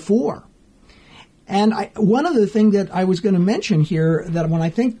decades before. And one other thing that I was going to mention here, that when I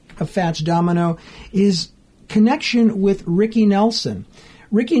think of Fats Domino, is connection with Ricky Nelson.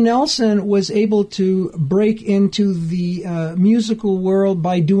 Ricky Nelson was able to break into the musical world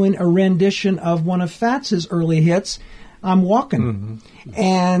by doing a rendition of one of Fats's early hits, I'm Walkin'. Mm-hmm.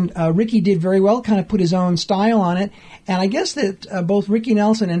 And Ricky did very well, kind of put his own style on it. And I guess that both Ricky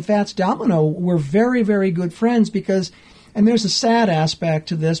Nelson and Fats Domino were very, very good friends because, and there's a sad aspect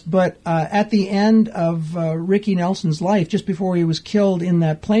to this, but at the end of Ricky Nelson's life, just before he was killed in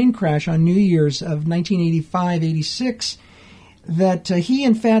that plane crash on New Year's of 1985-86, that he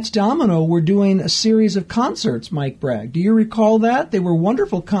and Fats Domino were doing a series of concerts, Mike Bragg. Do you recall that? They were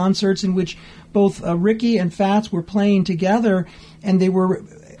wonderful concerts in which both Ricky and Fats were playing together, and they were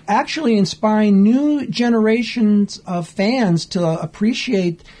actually inspiring new generations of fans to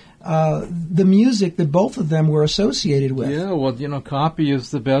appreciate the music that both of them were associated with. Yeah, well, copy is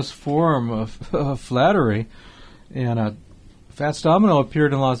the best form of flattery. And Fats Domino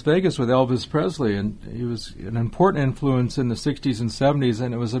appeared in Las Vegas with Elvis Presley, and he was an important influence in the 60s and 70s,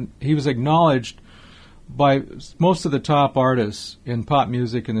 and he was acknowledged by most of the top artists in pop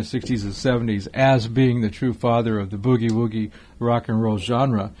music in the 60s and 70s as being the true father of the boogie-woogie rock and roll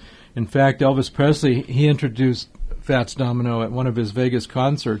genre. In fact, Elvis Presley, he introduced Fats Domino at one of his Vegas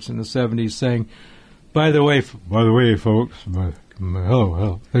concerts in the 70s, saying, By the way, folks,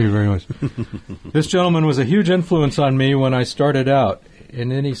 hello, thank you very much. This gentleman was a huge influence on me when I started out.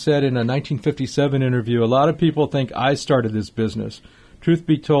 And then he said in a 1957 interview, a lot of people think I started this business. Truth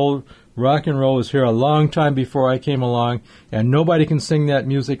be told, rock and roll was here a long time before I came along, and nobody can sing that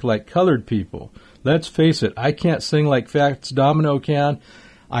music like colored people. Let's face it, I can't sing like Fats Domino can.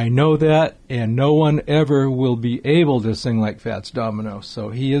 I know that, and no one ever will be able to sing like Fats Domino. So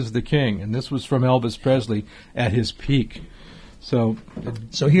he is the king, and this was from Elvis Presley at his peak. So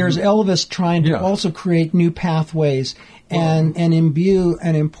here's Elvis trying to also create new pathways and imbue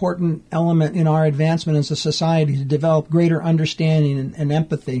an important element in our advancement as a society to develop greater understanding and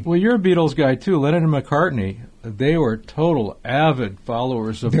empathy. Well, you're a Beatles guy, too. Lennon and McCartney, they were total avid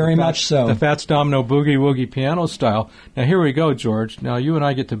followers of the Fats Domino boogie-woogie piano style. Now, here we go, George. Now, you and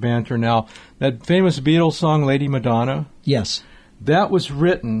I get to banter now. That famous Beatles song, Lady Madonna? Yes. That was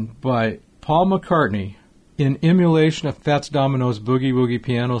written by Paul McCartney in emulation of Fats Domino's boogie-woogie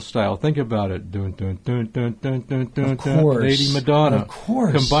piano style. Think about it. Dun, dun, dun, dun, dun, dun, dun, dun, Lady Madonna. Of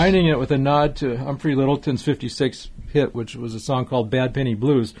course. Combining it with a nod to Humphrey Littleton's 56 hit, which was a song called Bad Penny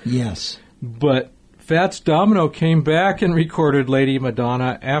Blues. Yes. But Fats Domino came back and recorded Lady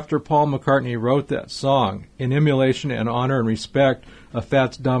Madonna after Paul McCartney wrote that song. In emulation and honor and respect of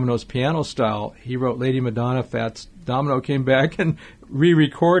Fats Domino's piano style, he wrote Lady Madonna. Fats Domino came back and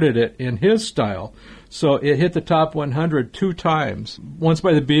re-recorded it in his style. So it hit the top 100 two times, once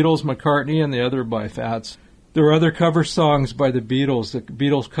by the Beatles, McCartney, and the other by Fats. There were other cover songs by the Beatles. The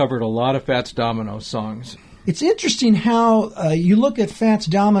Beatles covered a lot of Fats Domino songs. It's interesting how you look at Fats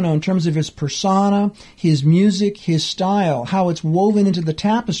Domino in terms of his persona, his music, his style, how it's woven into the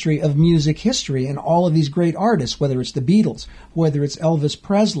tapestry of music history and all of these great artists, whether it's the Beatles, whether it's Elvis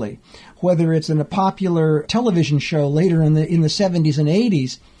Presley, whether it's in a popular television show later in the 70s and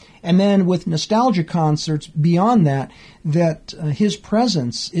 80s. And then with nostalgia concerts beyond that his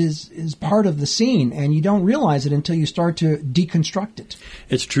presence is part of the scene, and you don't realize it until you start to deconstruct it.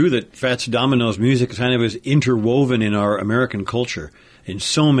 It's true that Fats Domino's music kind of is interwoven in our American culture in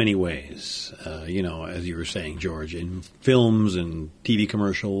so many ways. As you were saying, George, in films and TV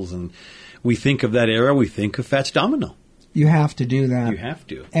commercials, and we think of that era, we think of Fats Domino. You have to do that. You have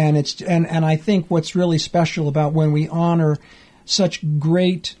to. And and I think what's really special about when we honor such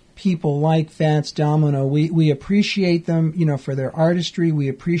great people like Fats Domino, we appreciate them, for their artistry. We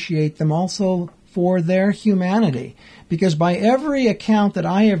appreciate them also for their humanity, because by every account that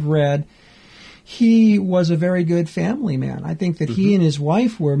I have read, he was a very good family man. I think that he and his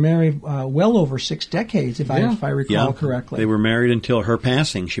wife were married well over 6 decades, if I recall correctly. They were married until her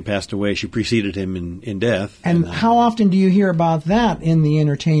passing. She passed away. She preceded him in death. And how often do you hear about that in the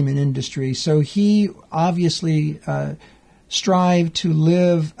entertainment industry? So he obviously strive to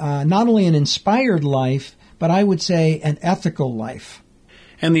live not only an inspired life, but I would say an ethical life.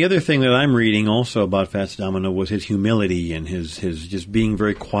 And the other thing that I'm reading also about Fats Domino was his humility and his just being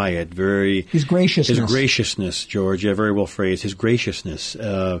very quiet, his graciousness. His graciousness, George, very well phrased. His graciousness,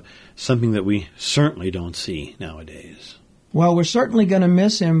 something that we certainly don't see nowadays. Well, we're certainly going to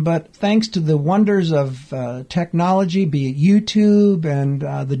miss him, but thanks to the wonders of technology, be it YouTube and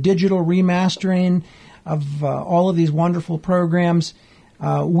the digital remastering of all of these wonderful programs,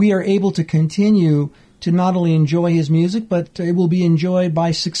 we are able to continue to not only enjoy his music, but it will be enjoyed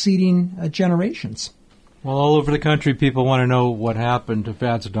by succeeding generations. Well, all over the country, people want to know what happened to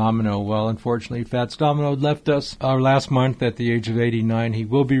Fats Domino. Well, unfortunately, Fats Domino left us last month at the age of 89. He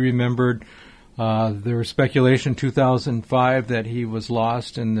will be remembered. There was speculation in 2005 that he was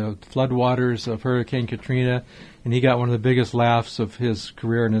lost in the floodwaters of Hurricane Katrina, and he got one of the biggest laughs of his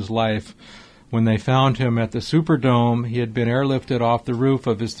career and his life. When they found him at the Superdome, he had been airlifted off the roof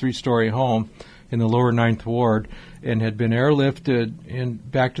of his 3-story home in the lower 9th Ward and had been airlifted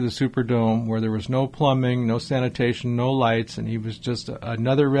back to the Superdome where there was no plumbing, no sanitation, no lights, and he was just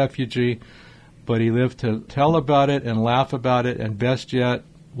another refugee. But he lived to tell about it and laugh about it, and best yet,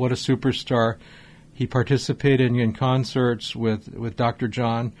 what a superstar. He participated in concerts with Dr.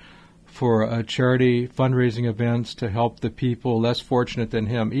 John for charity fundraising events to help the people less fortunate than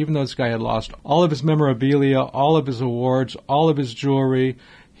him. Even though this guy had lost all of his memorabilia, all of his awards, all of his jewelry,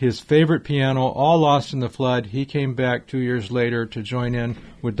 his favorite piano, all lost in the flood, he came back 2 years later to join in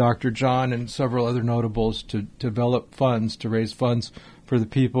with Dr. John and several other notables to develop funds, to raise funds for the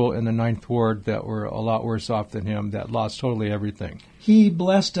people in the 9th Ward that were a lot worse off than him, that lost totally everything. He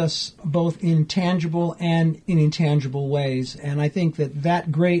blessed us both in tangible and in intangible ways, and I think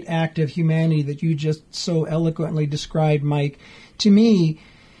that great act of humanity that you just so eloquently described, Mike, to me,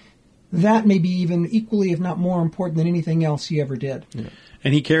 that may be even equally, if not more important than anything else he ever did. Yeah.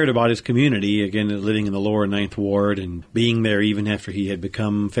 And he cared about his community, again, living in the lower 9th Ward and being there even after he had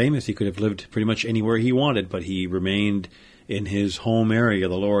become famous. He could have lived pretty much anywhere he wanted, but he remained in his home area,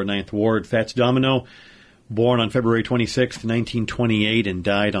 the lower 9th Ward. Fats Domino, born on February 26, 1928, and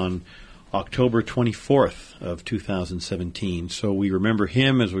died on October 24th of 2017. So we remember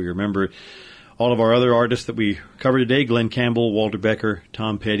him as we remember all of our other artists that we covered today, Glen Campbell, Walter Becker,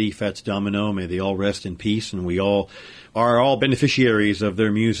 Tom Petty, Fats Domino. May they all rest in peace, and we all are all beneficiaries of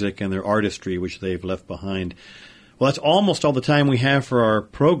their music and their artistry, which they've left behind. Well, that's almost all the time we have for our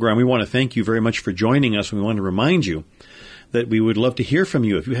program. We want to thank you very much for joining us, and we want to remind you that we would love to hear from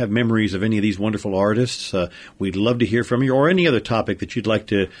you. If you have memories of any of these wonderful artists, we'd love to hear from you, or any other topic that you'd like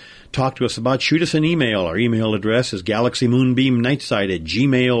to talk to us about. Shoot us an email. Our email address is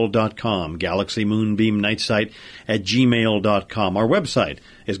galaxymoonbeamnightsite@gmail.com, galaxymoonbeamnightsite@gmail.com. Our website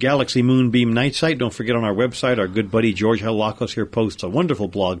is Galaxy Moonbeam Night Site. Don't forget, on our website, our good buddy George Halakos here posts a wonderful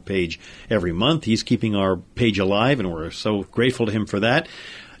blog page every month. He's keeping our page alive, and we're so grateful to him for that.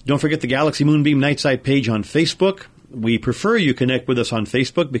 Don't forget the Galaxy Moonbeam Night Site page on Facebook. We prefer you connect with us on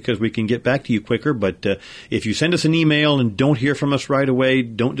Facebook because we can get back to you quicker, but if you send us an email and don't hear from us right away,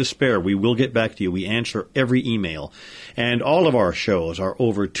 don't despair. We will get back to you. We answer every email. And all of our shows, our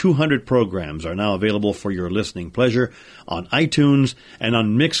over 200 programs, are now available for your listening pleasure on iTunes and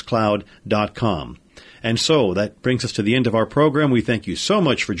on Mixcloud.com. And so that brings us to the end of our program. We thank you so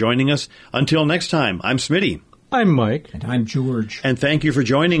much for joining us. Until next time, I'm Smitty. I'm Mike. And I'm George. And thank you for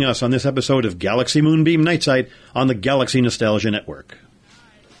joining us on this episode of Galaxy Moonbeam Night Site on the Galaxy Nostalgia Network.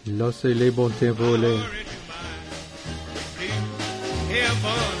 Lo se le bon te vole. You turn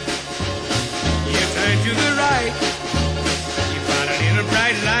to the right, you find a little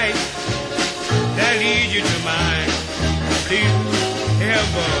bright light that leads you to my blue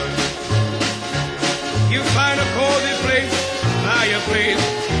heaven. You find a cozy place, fireplace,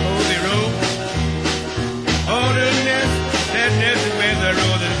 cozy room. Oh, the nest, that nest is where the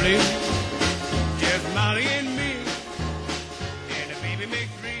roses bloom. Just Molly and me, and the baby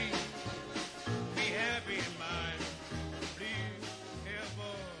makes three. Be happy in my blue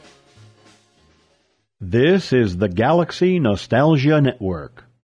heaven. This is the Galaxy Nostalgia Network.